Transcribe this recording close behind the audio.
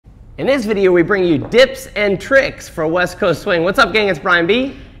In this video, we bring you dips and tricks for West Coast swing. What's up, gang? It's Brian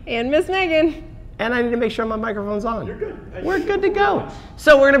B. And Miss Megan. And I need to make sure my microphone's on. You're good. We're good to go.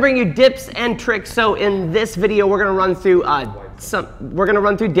 So we're gonna bring you dips and tricks. So in this video, we're gonna run through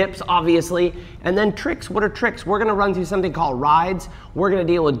dips, obviously, and then tricks. What are tricks? We're gonna run through something called rides. We're gonna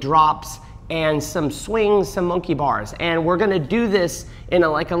deal with drops and some swings, some monkey bars. And we're gonna do this in a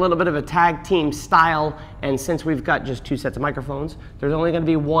little bit of a tag team style. And since we've got just 2 sets of microphones, there's only gonna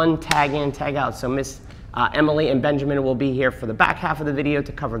be one tag in, tag out. So Miss Emily and Benjamin will be here for the back half of the video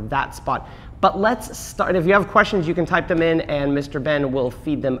to cover that spot. But let's start. If you have questions, you can type them in, and Mr. Ben will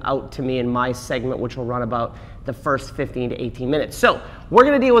feed them out to me in my segment, which will run about the first 15 to 18 minutes. So we're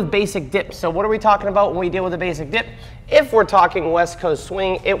gonna deal with basic dips. So what are we talking about when we deal with a basic dip? If we're talking West Coast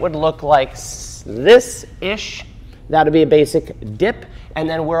swing, it would look like this-ish. That'd be a basic dip. And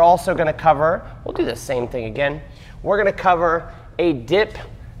then we're also gonna cover, we'll do the same thing again. We're gonna cover a dip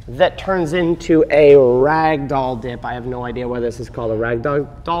that turns into a ragdoll dip. I have no idea why this is called a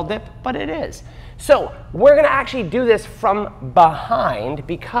ragdoll dip, but it is. So we're gonna actually do this from behind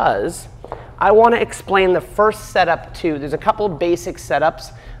because I wanna explain the first setup there's a couple of basic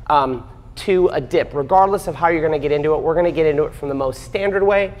setups to a dip. Regardless of how you're gonna get into it, we're gonna get into it from the most standard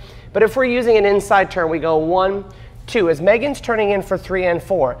way. But if we're using an inside turn, we go 1, 2. As Megan's turning in for 3 and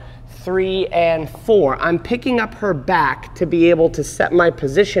 4, 3 and 4. I'm picking up her back to be able to set my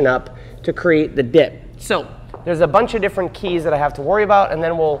position up to create the dip. So there's a bunch of different keys that I have to worry about, and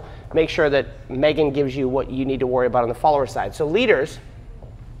then we'll make sure that Megan gives you what you need to worry about on the follower side. So leaders,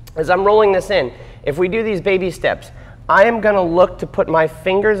 as I'm rolling this in, if we do these baby steps, I am gonna look to put my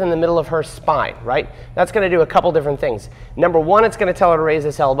fingers in the middle of her spine, right? That's gonna do a couple different things. Number 1, it's gonna tell her to raise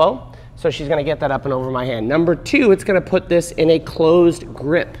this elbow, so she's gonna get that up and over my hand. Number 2, it's gonna put this in a closed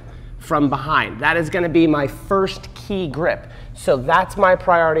grip from behind. That is gonna be my first key grip. So that's my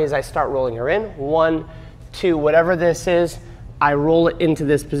priority as I start rolling her in. 1, 2, whatever this is, I roll it into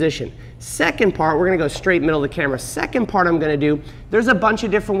this position. Second part, we're gonna go straight middle of the camera. Second part I'm gonna do, there's a bunch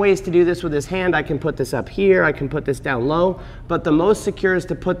of different ways to do this with this hand. I can put this up here, I can put this down low, but the most secure is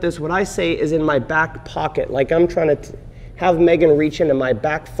to put this, what I say, is in my back pocket. Like I'm trying to have Megan reach into my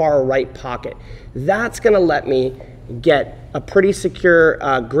back far right pocket. That's gonna let me get a pretty secure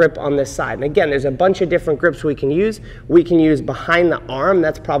grip on this side. And again, there's a bunch of different grips we can use. We can use behind the arm,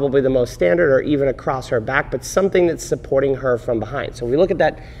 that's probably the most standard, or even across her back, but something that's supporting her from behind. So we look at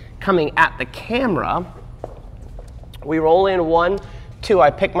that coming at the camera. We roll in 1, 2, I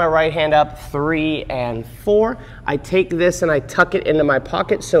pick my right hand up, 3 and 4. I take this and I tuck it into my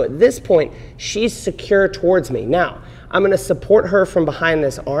pocket. So at this point, she's secure towards me. Now, I'm gonna support her from behind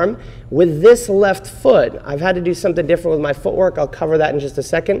this arm. With this left foot, I've had to do something different with my footwork. I'll cover that in just a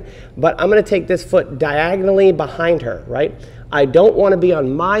second. But I'm gonna take this foot diagonally behind her, right? I don't wanna be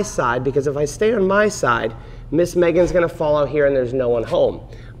on my side because if I stay on my side, Miss Megan's gonna fall out here and there's no one home.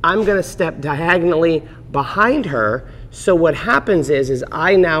 I'm gonna step diagonally behind her. So what happens is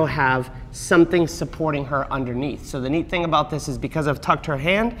I now have something supporting her underneath. So the neat thing about this is because I've tucked her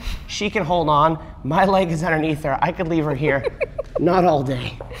hand, she can hold on. My leg is underneath her. I could leave her here, not all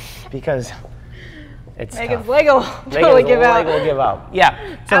day, because it's Megan's tough. leg will totally give out. Megan's leg will give out.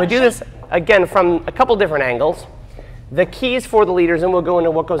 Yeah, so we do this, again, from a couple different angles. The keys for the leaders, and we'll go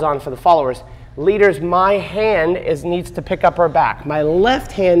into what goes on for the followers. Leaders, my hand needs to pick up her back. My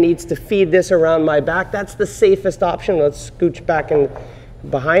left hand needs to feed this around my back. That's the safest option. Let's scooch back and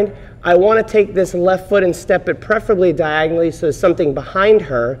behind. I want to take this left foot and step it preferably diagonally so there's something behind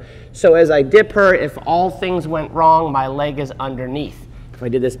her. So as I dip her, if all things went wrong, my leg is underneath. If I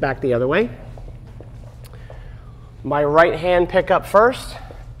did this back the other way, my right hand pick up first.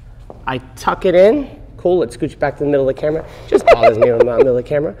 I tuck it in. Cool, let's scooch back to the middle of the camera. Just bothers me when I'm not in the middle of the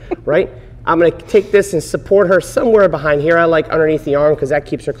camera, right? I'm gonna take this and support her somewhere behind here. I like underneath the arm because that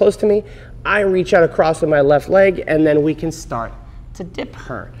keeps her close to me. I reach out across with my left leg and then we can start to dip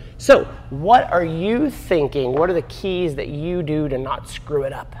her. So what are you thinking? What are the keys that you do to not screw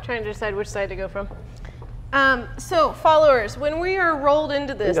it up? Trying to decide which side to go from. So followers, when we are rolled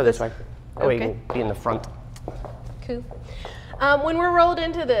into this. You go this way. Oh, okay. You can be in the front. Cool. When we're rolled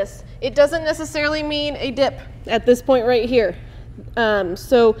into this, it doesn't necessarily mean a dip at this point right here.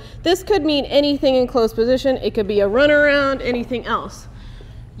 So this could mean anything in closed position. It could be a runaround, anything else.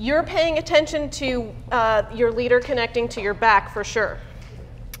 You're paying attention to your leader connecting to your back for sure.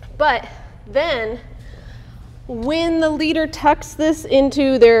 But then when the leader tucks this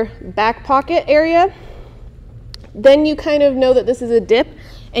into their back pocket area, then you kind of know that this is a dip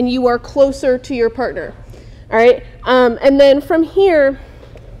and you are closer to your partner. All right, and then from here,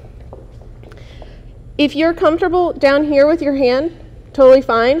 if you're comfortable down here with your hand, totally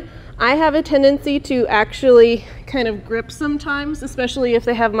fine. I have a tendency to actually kind of grip sometimes, especially if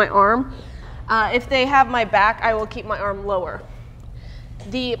they have my arm. If they have my back, I will keep my arm lower.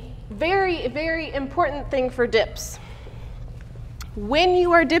 The very, very important thing for dips, when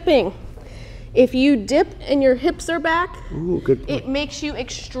you are dipping, if you dip and your hips are back, it makes you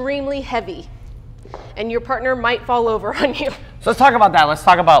extremely heavy, and your partner might fall over on you. So let's talk about that. Let's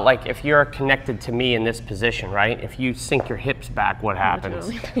talk about, like, if you're connected to me in this position, right? If you sink your hips back, what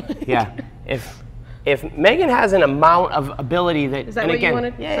happens? Yeah. If Megan has an amount of ability that, is that and what again, you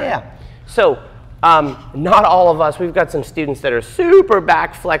wanted? Yeah. So not all of us, we've got some students that are super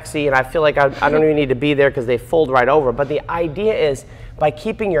back flexy, and I feel like I don't even need to be there because they fold right over. But the idea is, by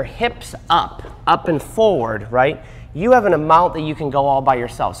keeping your hips up and forward, right, you have an amount that you can go all by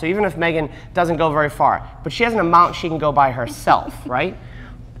yourself. So even if Megan doesn't go very far, but she has an amount she can go by herself, right?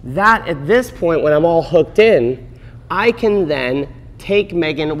 That, at this point, when I'm all hooked in, I can then take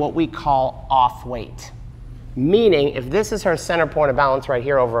Megan what we call off weight. Meaning, if this is her center point of balance right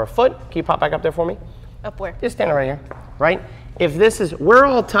here over her foot, can you pop back up there for me? Up where? Just stand right here, right? If this is, we're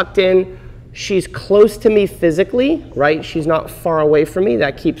all tucked in, she's close to me physically, right? She's not far away from me.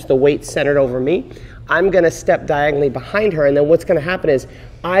 That keeps the weight centered over me. I'm going to step diagonally behind her, and then what's going to happen is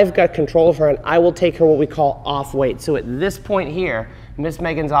I've got control of her, and I will take her what we call off weight. So at this point here, Miss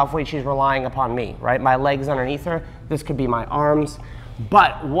Megan's off weight, she's relying upon me, right? My legs underneath her. This could be my arms.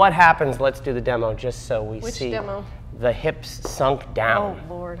 But what happens, let's do the demo just so we Which see demo? The hips sunk down.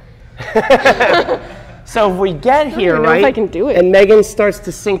 Oh, Lord. So if we get here, I don't even know if I can do it. and Megan starts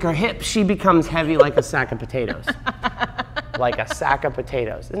to sink her hips, she becomes heavy like a sack of potatoes. Like a sack of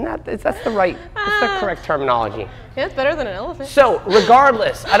potatoes. That's the correct terminology. Yeah, it's better than an elephant. So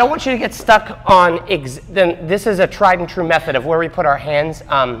regardless, I don't want you to get stuck on, then this is a tried and true method of where we put our hands,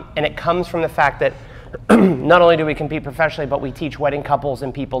 and it comes from the fact that not only do we compete professionally, but we teach wedding couples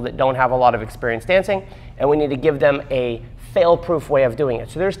and people that don't have a lot of experience dancing, and we need to give them a fail-proof way of doing it.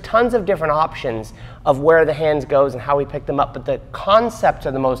 So there's tons of different options of where the hands goes and how we pick them up, but the concepts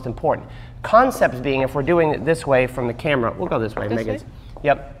are the most important. Concepts being, if we're doing it this way from the camera, we'll go this way, Megan's.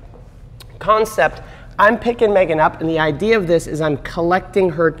 Yep. Concept, I'm picking Megan up, and the idea of this is I'm collecting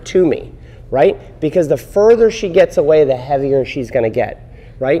her to me, right? Because the further she gets away, the heavier she's gonna get,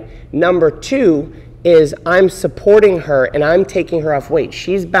 right? Number two is I'm supporting her and I'm taking her off weight.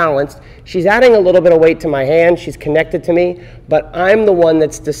 She's balanced. She's adding a little bit of weight to my hand. She's connected to me, but I'm the one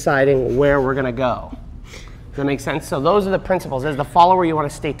that's deciding where we're gonna go. Does that make sense? So those are the principles. As the follower, you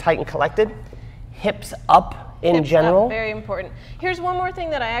want to stay tight and collected. Hips up in Hips general. Up, very important. Here's one more thing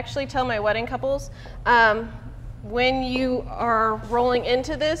that I actually tell my wedding couples. When you are rolling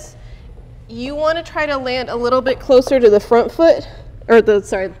into this, you want to try to land a little bit closer to the front foot, or this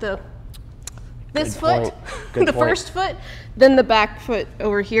foot, the first foot, than the back foot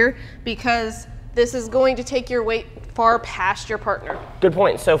over here, because this is going to take your weight far past your partner. Good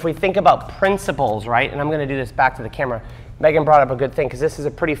point. So if we think about principles, right, and I'm going to do this back to the camera, Megan brought up a good thing because this is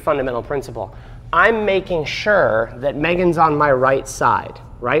a pretty fundamental principle. I'm making sure that Megan's on my right side,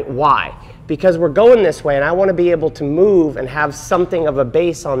 right? Why? Because we're going this way and I want to be able to move and have something of a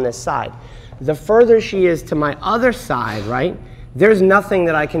base on this side. The further she is to my other side, right, there's nothing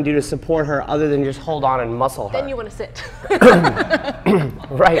that I can do to support her other than just hold on and muscle her. Then you want to sit.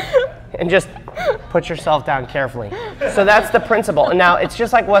 Right. And just put yourself down carefully. So that's the principle. And now it's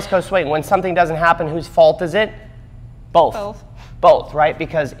just like West Coast swing. When something doesn't happen, whose fault is it? Both. Both, right?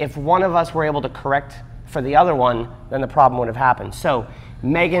 Because if one of us were able to correct for the other one, then the problem would have happened. So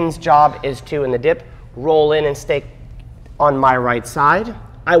Megan's job is to, in the dip, roll in and stay on my right side.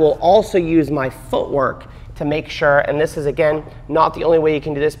 I will also use my footwork to make sure, and this is, again, not the only way you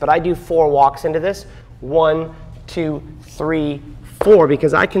can do this, but I do 4 walks into this. 1, 2, 3, 4,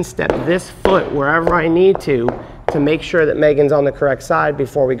 because I can step this foot wherever I need to make sure that Megan's on the correct side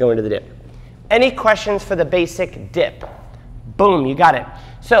before we go into the dip. Any questions for the basic dip? Boom, you got it.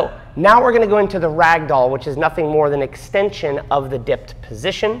 So now we're going to go into the ragdoll, which is nothing more than extension of the dipped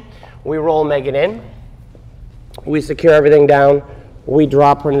position. We roll Megan in. We secure everything down. We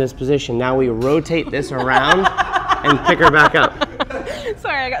drop her into this position. Now we rotate this around and pick her back up.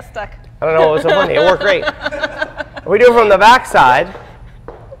 Sorry, I got stuck. I don't know what was so funny. It worked great. We do it from the back side.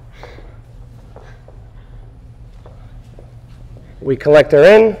 We collect her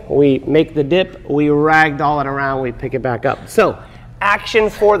in, we make the dip, we ragdoll it around, we pick it back up. So, action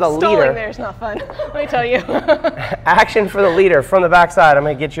for the leader. Stalling there is not fun, let me tell you. Action for the leader from the back side. I'm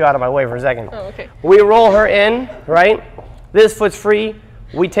going to get you out of my way for a second. Oh, okay. We roll her in, right? This foot's free.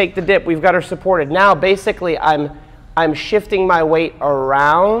 We take the dip. We've got her supported. Now, basically, I'm shifting my weight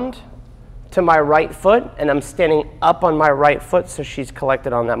around to my right foot, and I'm standing up on my right foot, so she's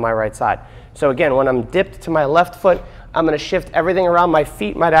collected on my right side. So again, when I'm dipped to my left foot, I'm going to shift everything around. My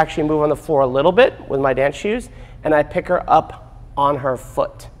feet might actually move on the floor a little bit with my dance shoes, and I pick her up on her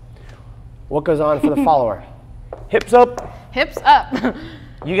foot. What goes on for the follower? Hips up. Hips up.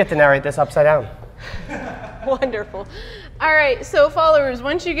 You get to narrate this upside down. Wonderful. All right, so followers,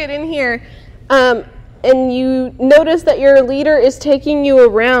 once you get in here, and you notice that your leader is taking you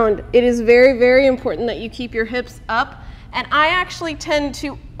around, it is very, very important that you keep your hips up. And I actually tend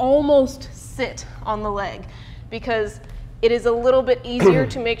to almost sit on the leg because it is a little bit easier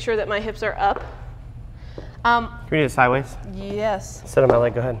to make sure that my hips are up. Can we do it sideways? Yes. Sit on my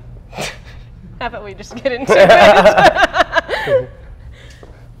leg, go ahead. How about we just get into it?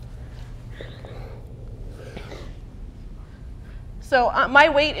 So my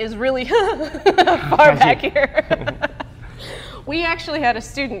weight is really far back here. We actually had a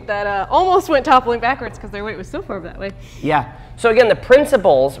student that almost went toppling backwards because their weight was so far that way. Yeah. So again, the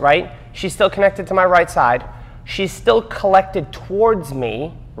principles, right? She's still connected to my right side. She's still collected towards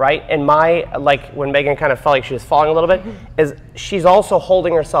me, right? And my, like when Megan kind of felt like she was falling a little bit, is she's also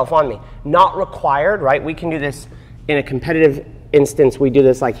holding herself on me. Not required, right? We can do this in a competitive instance. We do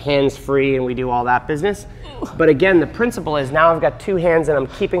this like hands-free and we do all that business. But again, the principle is now I've got two hands and I'm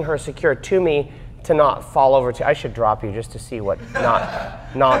keeping her secure to me to not fall over to. I should drop you just to see what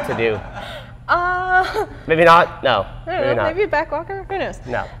not to do. Maybe not? No. I don't know, maybe a back walker? Who knows?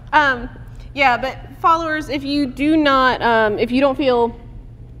 No. Yeah, but followers, if you do not, if you don't feel,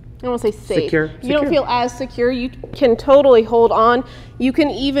 I don't want to say safe. Secure. You don't feel as secure, you can totally hold on. You can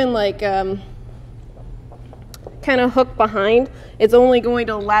even like kind of hook behind. It's only going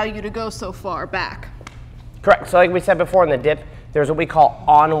to allow you to go so far back. Correct. So like we said before in the dip, there's what we call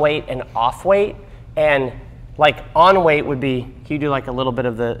on weight and off weight. And like on weight would be, can you do like a little bit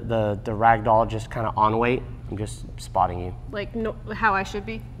of the ragdoll just kind of on weight? I'm just spotting you. Like no, how I should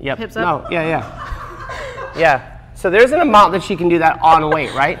be? Yep. Hips up? No, yeah. Yeah. So there's an amount that she can do that on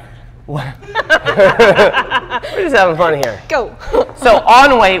weight, right? We're just having fun here. Go. So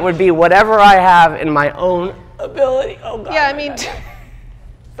on weight would be whatever I have in my own ability. Oh God. Yeah, I mean,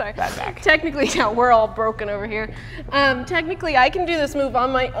 sorry. Bad back. Technically, yeah, we're all broken over here. Technically, I can do this move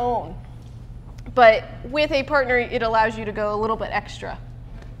on my own. But with a partner, it allows you to go a little bit extra.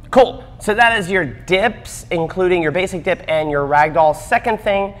 Cool. So that is your dips, including your basic dip and your ragdoll. Second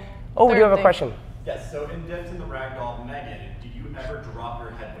thing. Oh, we do have a question. Yes, so in dips in the ragdoll, Megan, do you ever drop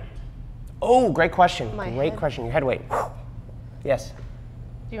your head weight? Oh, great question. Great question. Your head weight. Yes.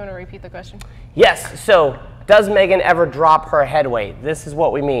 Do you want to repeat the question? Yes. So does Megan ever drop her head weight? This is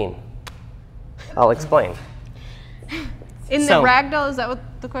what we mean. I'll explain. In the ragdoll, is that what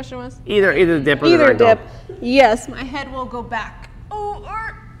the question was? Either the dip or the ragdoll. Either dip. Yes, my head will go back. Oh,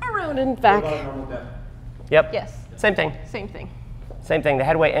 or around and back. What about a normal dip? Yep. Yes. Same thing. Same thing. Same thing. The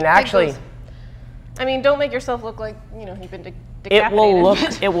head weight. And actually, I mean, don't make yourself look like, you know, you've been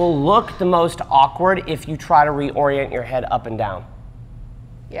decapitated. It will look the most awkward if you try to reorient your head up and down.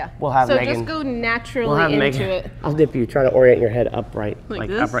 Yeah. We'll have Megan. So just go naturally into it. I'll dip you. Try to orient your head upright. Like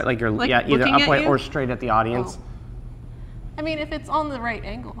this? Upright, like you're like either looking at upright you? or straight at the audience. Oh. I mean, if it's on the right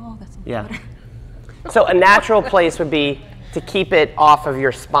angle, oh, that's better. So a natural place would be to keep it off of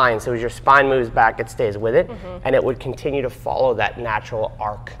your spine. So as your spine moves back, it stays with it, and it would continue to follow that natural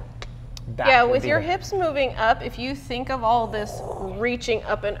arc. Back yeah, with your hips moving up, if you think of all this reaching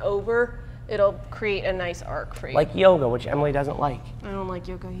up and over, it'll create a nice arc for you. Like yoga, which Emily doesn't like. I don't like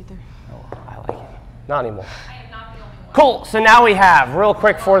yoga either. Oh, I like it. Not anymore. I am not the only one. Cool. So now we have, real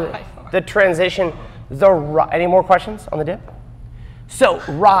quick for the transition, any more questions on the dip? So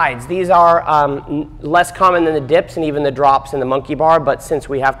rides, these are less common than the dips and even the drops in the monkey bar, but since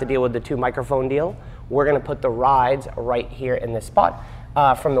we have to deal with the 2 microphone deal, we're gonna put the rides right here in this spot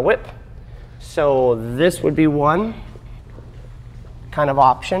from the whip. So this would be one kind of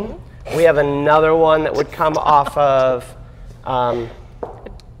option. We have another one that would come off of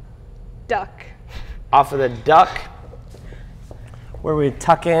duck. Off of the duck, where we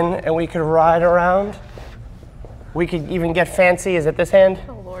tuck in and we could ride around. We could even get fancy. Is it this hand?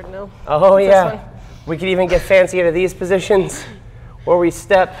 Oh Lord, no. Oh yeah. We could even get fancy into these positions where we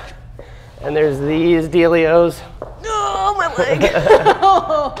step and there's these dealios. Oh, my leg.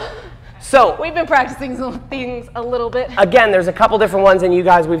 So we've been practicing some things a little bit. Again, there's a couple different ones, and you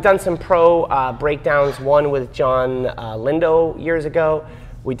guys, we've done some pro breakdowns. One with John Lindo years ago.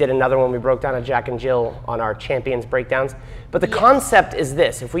 We did another one. We broke down a Jack and Jill on our champions breakdowns. But the concept is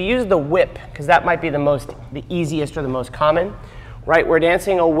this: if we use the whip, because that might be the easiest or the most common, right? We're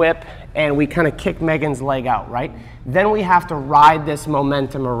dancing a whip, and we kind of kick Megan's leg out, right? Then we have to ride this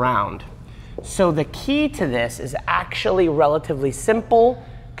momentum around. So the key to this is actually relatively simple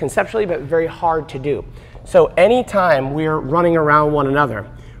conceptually, but very hard to do. So anytime we're running around one another,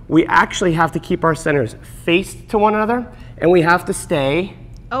 we actually have to keep our centers faced to one another, and we have to stay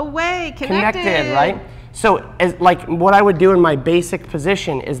away, connected, right? So like what I would do in my basic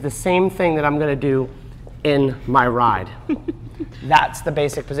position is the same thing that I'm going to do in my ride. That's the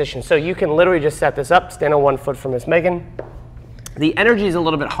basic position. So you can literally just set this up, stand on one foot for Miss Megan. The energy is a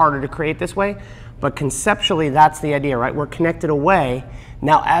little bit harder to create this way, but conceptually that's the idea, right? We're connected away.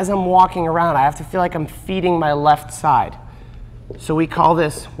 Now as I'm walking around, I have to feel like I'm feeding my left side. So we call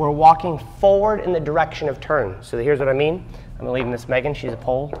this, we're walking forward in the direction of turn. So here's what I mean. I'm going to leave Miss Megan, she's a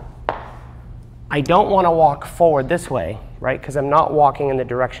pole. I don't want to walk forward this way, right? Because I'm not walking in the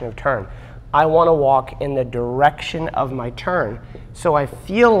direction of turn. I want to walk in the direction of my turn. So I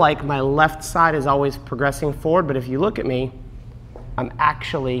feel like my left side is always progressing forward, but if you look at me, I'm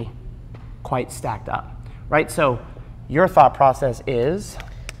actually quite stacked up, right? So your thought process is?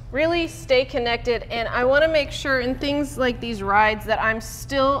 Really stay connected, and I want to make sure in things like these rides that I'm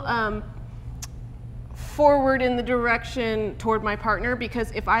still forward in the direction toward my partner,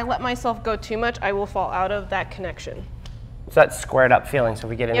 because if I let myself go too much, I will fall out of that connection. So that squared up feeling, so if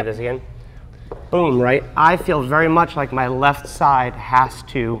we get into this again. Boom, right? I feel very much like my left side has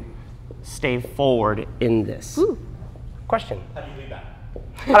to stay forward in this. Ooh. Question? How do you lead that?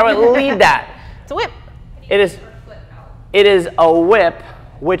 How do I lead that? It's a whip. It is a whip,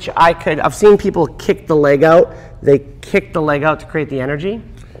 which I've seen people kick the leg out. They kick the leg out to create the energy.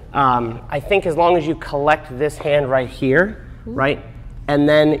 I think as long as you collect this hand right here, right, and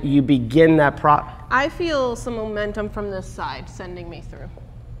then you begin that I feel some momentum from this side sending me through.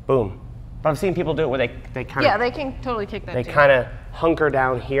 Boom. But I've seen people do it where they kind of... Yeah, they can totally kick that They too. kind of hunker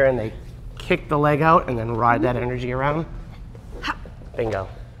down here and they kick the leg out and then ride that energy around. Ha. Bingo.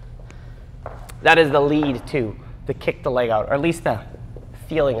 That is the lead too, the kick the leg out, or at least the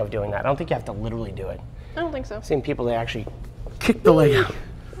feeling of doing that. I don't think you have to literally do it. I don't think so. I've seen people, they actually kick the leg out.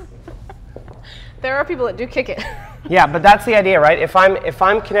 There are people that do kick it. Yeah, but that's the idea, right? If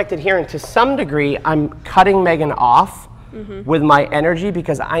I'm connected here, and to some degree, I'm cutting Megan off with my energy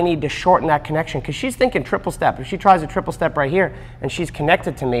because I need to shorten that connection. Because she's thinking triple step. If she tries a triple step right here and she's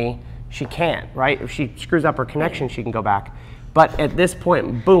connected to me, she can't, right? If she screws up her connection, she can go back. But at this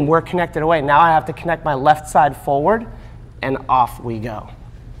point, boom, we're connected away. Now I have to connect my left side forward, and off we go.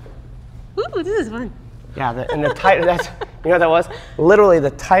 Ooh, this is fun. Yeah, and the tighter, that's, you know what that was? Literally,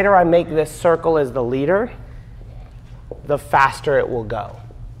 the tighter I make this circle as the leader, the faster it will go.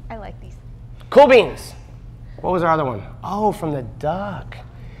 I like these. Cool beans. What was our other one? Oh, from the duck.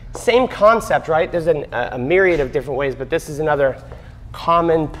 Same concept, right? There's a myriad of different ways, but this is another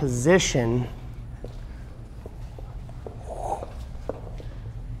common position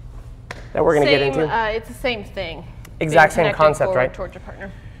that we're going to get into. It's the same thing. Exact same concept, right? Towards your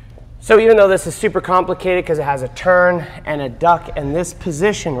partner. So even though this is super complicated because it has a turn and a duck and this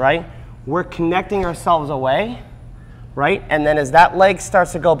position, right, we're connecting ourselves away, right? And then as that leg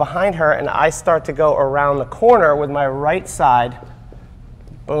starts to go behind her and I start to go around the corner with my right side,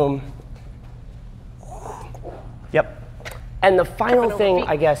 boom. Yep. And the final thing,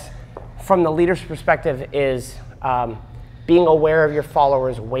 I guess, from the leader's perspective is being aware of your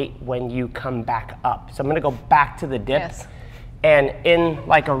followers' weight when you come back up. So I'm going to go back to the dip. Yes. And in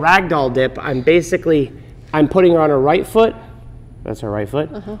like a ragdoll dip, I'm putting her on her right foot, that's her right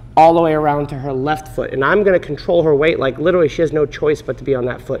foot, all the way around to her left foot. And I'm going to control her weight, like literally she has no choice but to be on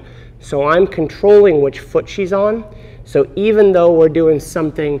that foot. So I'm controlling which foot she's on. So even though we're doing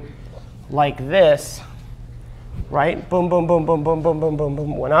something like this, right, boom, boom, boom, boom, boom, boom, boom, boom,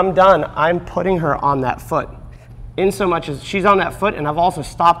 boom, when I'm done, I'm putting her on that foot. In so much as she's on that foot, and I've also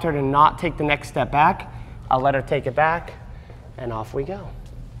stopped her to not take the next step back. I'll let her take it back. And off we go.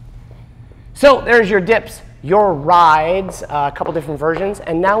 So there's your dips, your rides, a couple different versions,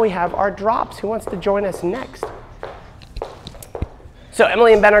 and now we have our drops. Who wants to join us next? So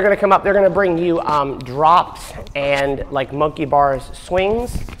Emily and Ben are going to come up. They're going to bring you drops and like monkey bars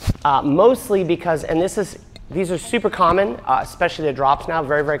swings, mostly because, and these are super common, especially the drops now,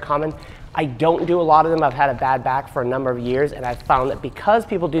 very, very common. I don't do a lot of them. I've had a bad back for a number of years, and I've found that because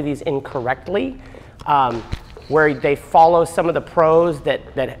people do these incorrectly, where they follow some of the pros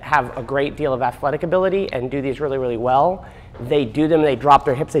that have a great deal of athletic ability and do these really, really well. They do them, they drop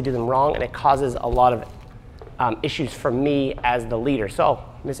their hips, they do them wrong, and it causes a lot of issues for me as the leader. So,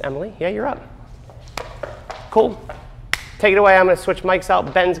 Miss Emily, yeah, you're up. Cool. Take it away. I'm going to switch mics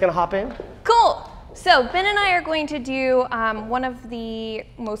out. Ben's going to hop in. Cool. So Ben and I are going to do one of the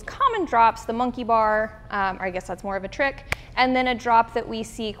most common drops, the monkey bar, or I guess that's more of a trick, and then a drop that we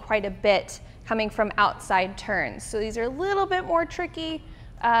see quite a bit coming from outside turns. So these are a little bit more tricky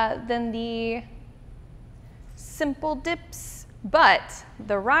than the simple dips, but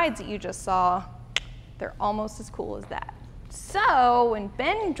the rides that you just saw, they're almost as cool as that. So when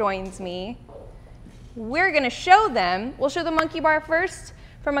Ben joins me, we're gonna show them, we'll show the monkey bar first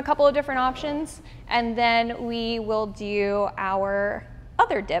from a couple of different options, and then we will do our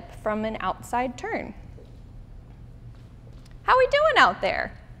other dip from an outside turn. How we doing out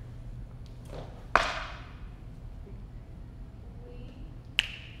there?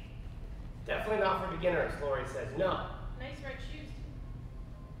 Definitely not for beginners, Lori says. No. Nice red shoes.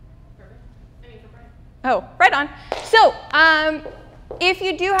 Perfect. I mean, for Brian. Oh, right on. So, if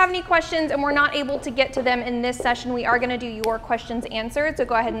you do have any questions and we're not able to get to them in this session, we are going to do your questions answered. So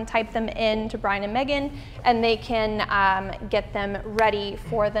go ahead and type them in to Brian and Megan, and they can get them ready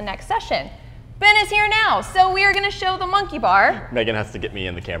for the next session. Ben is here now, so we are going to show the monkey bar. Megan has to get me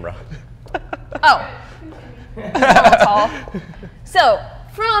in the camera. Oh, a little tall. So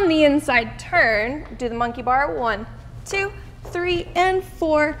from the inside turn, do the monkey bar. 1, 2, 3, and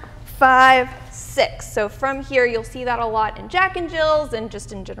 4, 5, 6. So from here, you'll see that a lot in Jack and Jill's and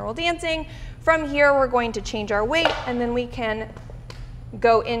just in general dancing. From here, we're going to change our weight, and then we can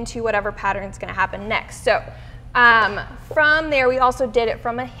go into whatever pattern's going to happen next. So from there, we also did it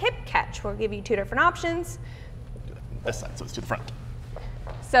from a hip catch. We'll give you 2 different options. This side, so it's to the front.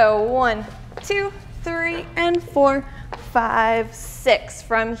 So 1, 2, 3, and 4, 5, 6.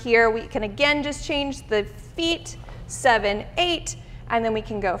 From here, we can again just change the feet, 7, 8, and then we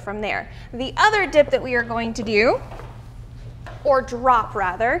can go from there. The other dip that we are going to do, or drop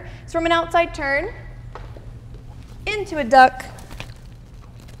rather, is from an outside turn, into a duck,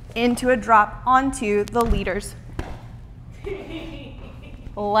 into a drop onto the leader's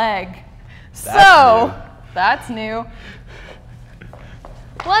leg. That's new.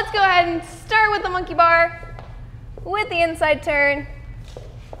 Let's go ahead and start with the monkey bar, with the inside turn,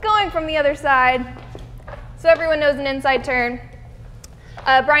 going from the other side. So everyone knows an inside turn.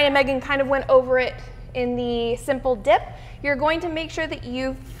 Brian and Megan kind of went over it in the simple dip. You're going to make sure that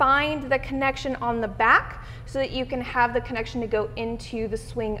you find the connection on the back so that you can have the connection to go into the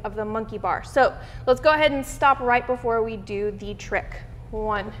swing of the monkey bar. So let's go ahead and stop right before we do the trick.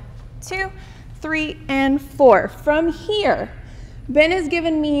 1, 2, 3, and 4. From here, Ben has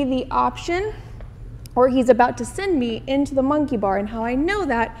given me the option, or he's about to send me into the monkey bar, and how I know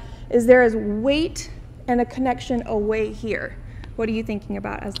that is there is weight and a connection away here. What are you thinking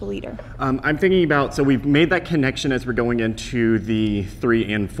about as the leader? I'm thinking about, so we've made that connection as we're going into the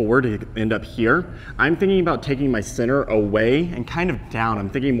 3 and 4 to end up here. I'm thinking about taking my center away and kind of down. I'm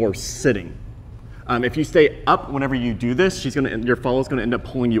thinking more sitting. If you stay up whenever you do this, your follow's gonna end up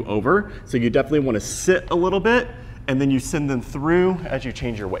pulling you over. So you definitely wanna sit a little bit, and then you send them through as you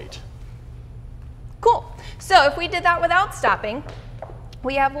change your weight. Cool. So if we did that without stopping,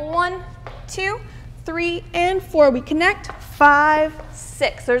 we have 1, 2, 3, and 4. We connect, 5,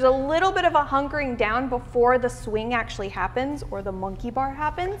 6. There's a little bit of a hunkering down before the swing actually happens, or the monkey bar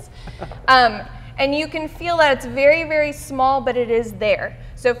happens. And you can feel that it's very, very small, but it is there.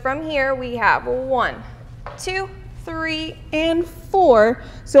 So from here, we have 1, 2, 3, and 4.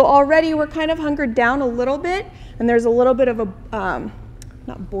 So already we're kind of hunkered down a little bit, and there's a little bit of a,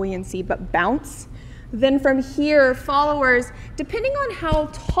 not buoyancy, but bounce. Then from here, followers, depending on how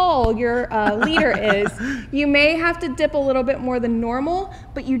tall your leader is, you may have to dip a little bit more than normal,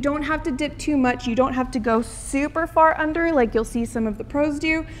 but you don't have to dip too much. You don't have to go super far under like you'll see some of the pros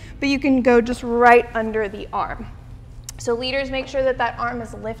do, but you can go just right under the arm. So leaders, make sure that that arm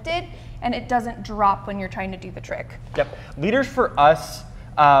is lifted and it doesn't drop when you're trying to do the trick. Yep, leaders for us,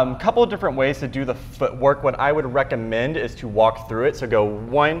 a couple of different ways to do the footwork. What I would recommend is to walk through it. So go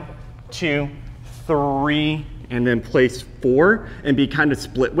 1, 2, 3, and then place 4, and be kind of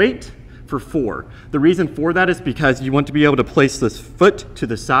split weight for 4. The reason for that is because you want to be able to place this foot to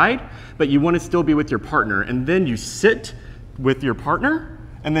the side, but you want to still be with your partner, and then you sit with your partner,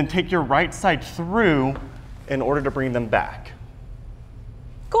 and then take your right side through in order to bring them back.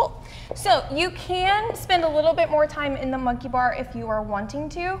 Cool. So you can spend a little bit more time in the monkey bar if you are wanting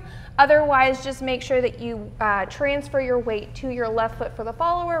to. Otherwise, just make sure that you transfer your weight to your left foot for the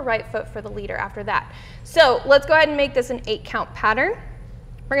follower, right foot for the leader after that. So let's go ahead and make this an 8-count pattern.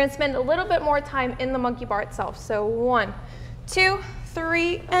 We're going to spend a little bit more time in the monkey bar itself. So 1, 2,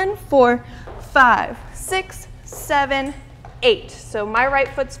 3, and 4, 5, 6, 7, 8. So my right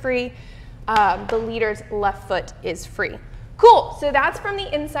foot's free. The leader's left foot is free. Cool, so that's from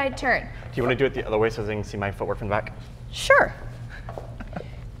the inside turn. Do you want to do it the other way so they can see my footwork from the back? Sure.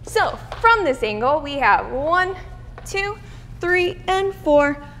 So from this angle, we have 1, 2, 3, and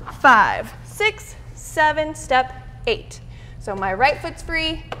 4, 5, 6, 7, step 8. So my right foot's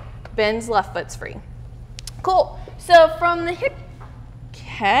free, Ben's left foot's free. Cool. So from the hip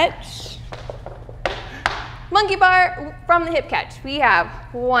catch, monkey bar from the hip catch, we have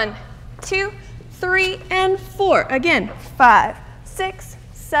 1, 2, 3, and 4. Again, 5, 6,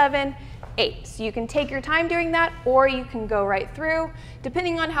 7, 8. So you can take your time doing that, or you can go right through.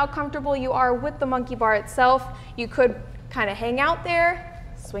 Depending on how comfortable you are with the monkey bar itself, you could kind of hang out there,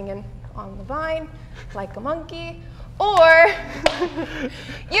 swinging on the vine like a monkey, or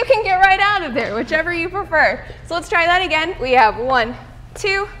you can get right out of there, whichever you prefer. So let's try that again. We have 1,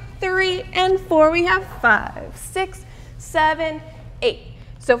 2, 3, and 4. We have 5, 6, 7, 8.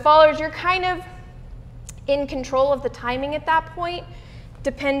 So followers, you're kind of in control of the timing at that point,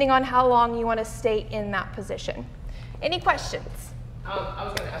 depending on how long you want to stay in that position. Any questions? I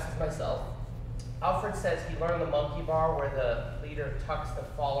was going to ask this myself. Alfred says he learned the monkey bar where the leader tucks the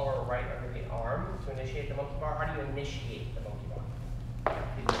follower right under the arm to initiate the monkey bar. How do you initiate the monkey bar?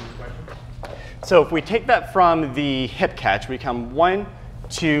 Did you use questions? So if we take that from the hip catch, we come 1,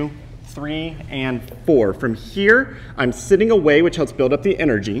 2, 3, and 4. From here, I'm sitting away, which helps build up the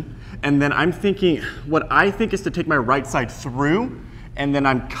energy. And then I'm thinking, what I think is to take my right side through, and then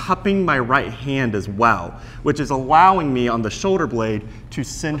I'm cupping my right hand as well, which is allowing me on the shoulder blade to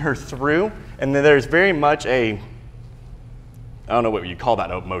send her through. And then there's very much a, I don't know what you call that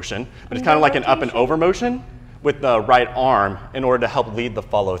motion, but it's kind of like an up and over motion with the right arm in order to help lead the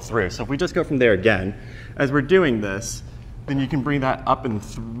follow through. So if we just go from there again, as we're doing this, then you can bring that up and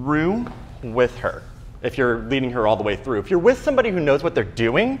through with her if you're leading her all the way through. If you're with somebody who knows what they're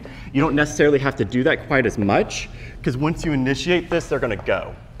doing, you don't necessarily have to do that quite as much, because once you initiate this, they're going to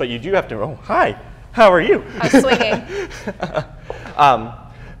go. But you do have to, oh, hi, how are you? I'm swinging.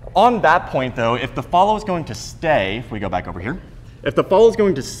 On that point, though, if the follow is going to stay, if we go back over here, if the follow is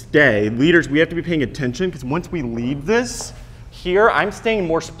going to stay, leaders, we have to be paying attention, because once we leave this, here I'm staying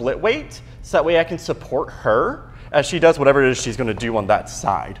more split weight, so that way I can support her as she does whatever it is she's going to do on that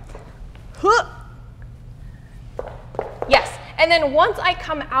side. Yes, and then once I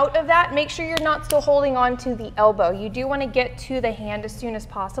come out of that, make sure you're not still holding on to the elbow. You do want to get to the hand as soon as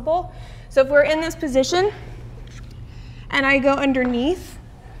possible. So if we're in this position and I go underneath,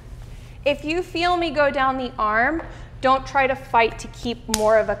 if you feel me go down the arm, don't try to fight to keep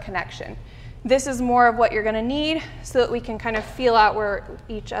more of a connection. This is more of what you're going to need so that we can kind of feel out where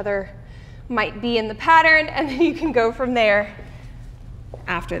each other might be in the pattern, and then you can go from there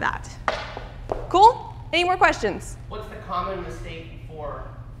after that. Cool? Any more questions? What's the common mistake for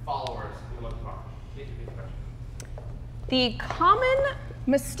followers in the monkey bar? The common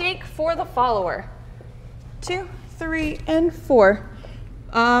mistake for the follower. 2, 3, and 4.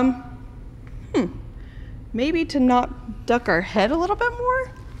 Maybe to not duck our head a little bit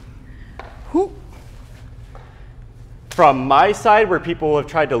more. Whoo. From my side, where people have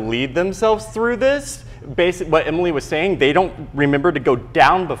tried to lead themselves through this, basically what Emily was saying, they don't remember to go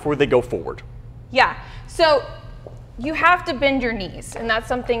down before they go forward. Yeah, so you have to bend your knees, and that's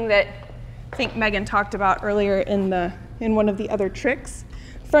something that I think Megan talked about earlier in one of the other tricks.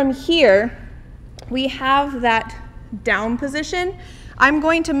 From here, we have that down position. I'm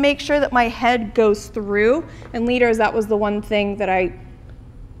going to make sure that my head goes through, and leaders, that was the one thing that I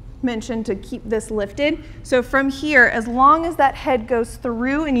mentioned to keep this lifted. So from here, as long as that head goes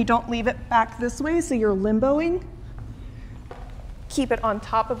through and you don't leave it back this way so you're limboing, keep it on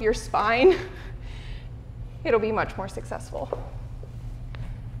top of your spine, it'll be much more successful.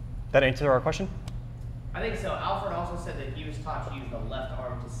 That answer our question? I think so. Alfred also said that he was taught to use the left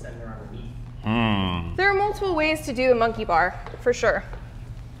arm to send her underneath. There are multiple ways to do the monkey bar, for sure.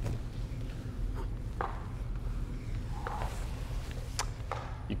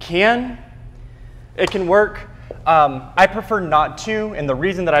 You can. It can work. I prefer not to, and the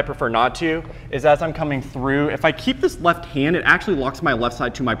reason that I prefer not to is as I'm coming through, if I keep this left hand, it actually locks my left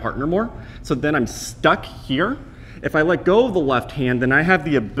side to my partner more, so then I'm stuck here. If I let go of the left hand, then I have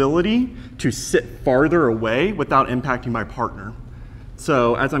the ability to sit farther away without impacting my partner.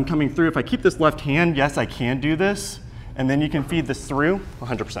 So as I'm coming through, if I keep this left hand, yes, I can do this, and then you can feed this through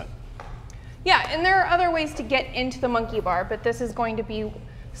 100%. Yeah, and there are other ways to get into the monkey bar, but this is going to be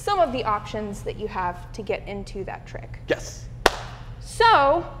some of the options that you have to get into that trick. Yes.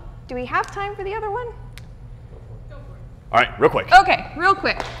 So, do we have time for the other one? All right, real quick. Okay, real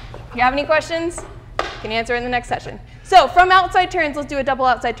quick. If you have any questions, you can answer in the next session. So from outside turns, let's do a double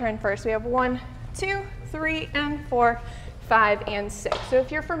outside turn first. We have 1, 2, 3, and 4, 5, and 6. So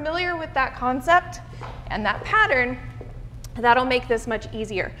if you're familiar with that concept and that pattern, that'll make this much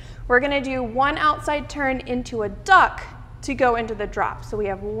easier. We're going to do one outside turn into a duck to go into the drop. So we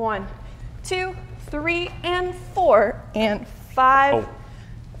have 1, 2, 3, and 4, and 5,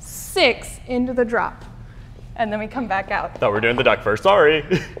 6 into the drop. And then we come back out. Thought we were doing the duck first, sorry.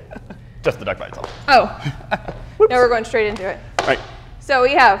 Just the duck by itself. Oh, now we're going straight into it. Right. So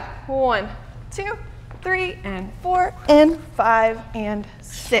we have 1, 2, 3, and 4, and 5, and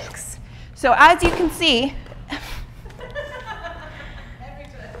 6. So as you can see,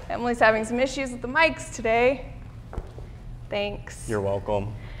 Emily's having some issues with the mics today. Thanks. You're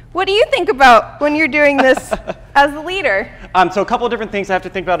welcome. What do you think about when you're doing this as the leader? So a couple of different things I have to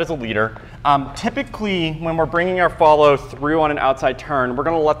think about as a leader. Typically, when we're bringing our follow through on an outside turn, we're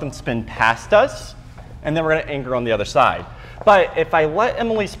going to let them spin past us, and then we're going to anchor on the other side. But if I let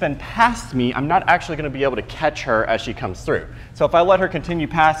Emily spin past me, I'm not actually going to be able to catch her as she comes through. So if I let her continue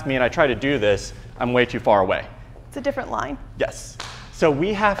past me and I try to do this, I'm way too far away. It's a different line. Yes. So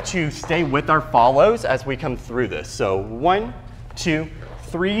we have to stay with our follows as we come through this. So 1, 2,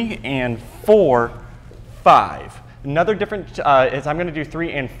 3, and 4, 5. Another difference is I'm going to do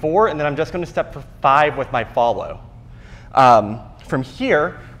 3 and 4, and then I'm just going to step for 5 with my follow. From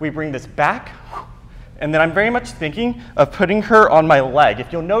here, we bring this back, and then I'm very much thinking of putting her on my leg.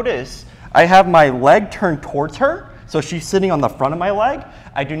 If you'll notice, I have my leg turned towards her, so she's sitting on the front of my leg.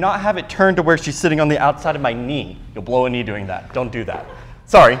 I do not have it turned to where she's sitting on the outside of my knee. You'll blow a knee doing that. Don't do that.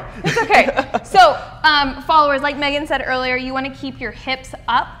 Sorry. It's okay. So followers, like Megan said earlier, you want to keep your hips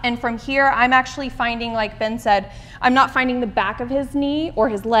up. And from here, I'm actually finding, like Ben said, I'm not finding the back of his knee or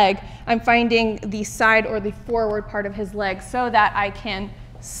his leg. I'm finding the side or the forward part of his leg so that I can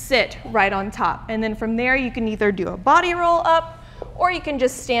sit right on top. And then from there, you can either do a body roll up or you can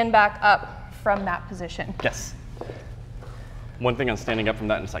just stand back up from that position. Yes. One thing on standing up from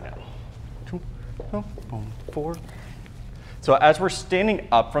that in a second. 2, 4. So as we're standing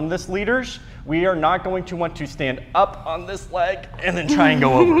up from this, leaders, we are not going to want to stand up on this leg and then try and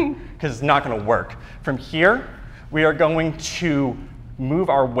go over, because it's not going to work. From here, we are going to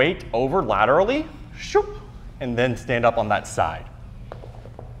move our weight over laterally, and then stand up on that side.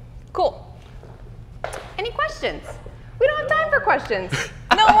 Cool. Any questions? We don't have time for questions.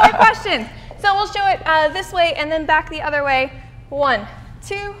 No more questions. So we'll show it this way and then back the other way. 1,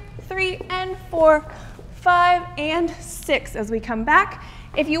 2, 3, and 4, 5, and 6 as we come back.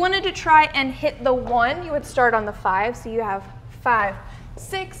 If you wanted to try and hit the 1, you would start on the 5. So you have 5,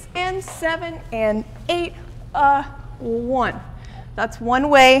 6, and 7, and 8, 1. That's one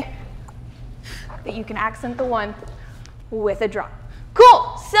way that you can accent the 1 with a drop.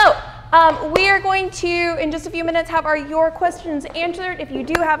 Cool. So we are going to, in just a few minutes, have your questions answered. If you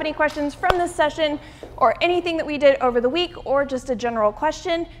do have any questions from this session or anything that we did over the week or just a general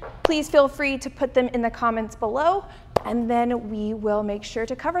question, please feel free to put them in the comments below, and then we will make sure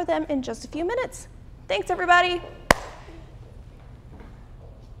to cover them in just a few minutes. Thanks, everybody.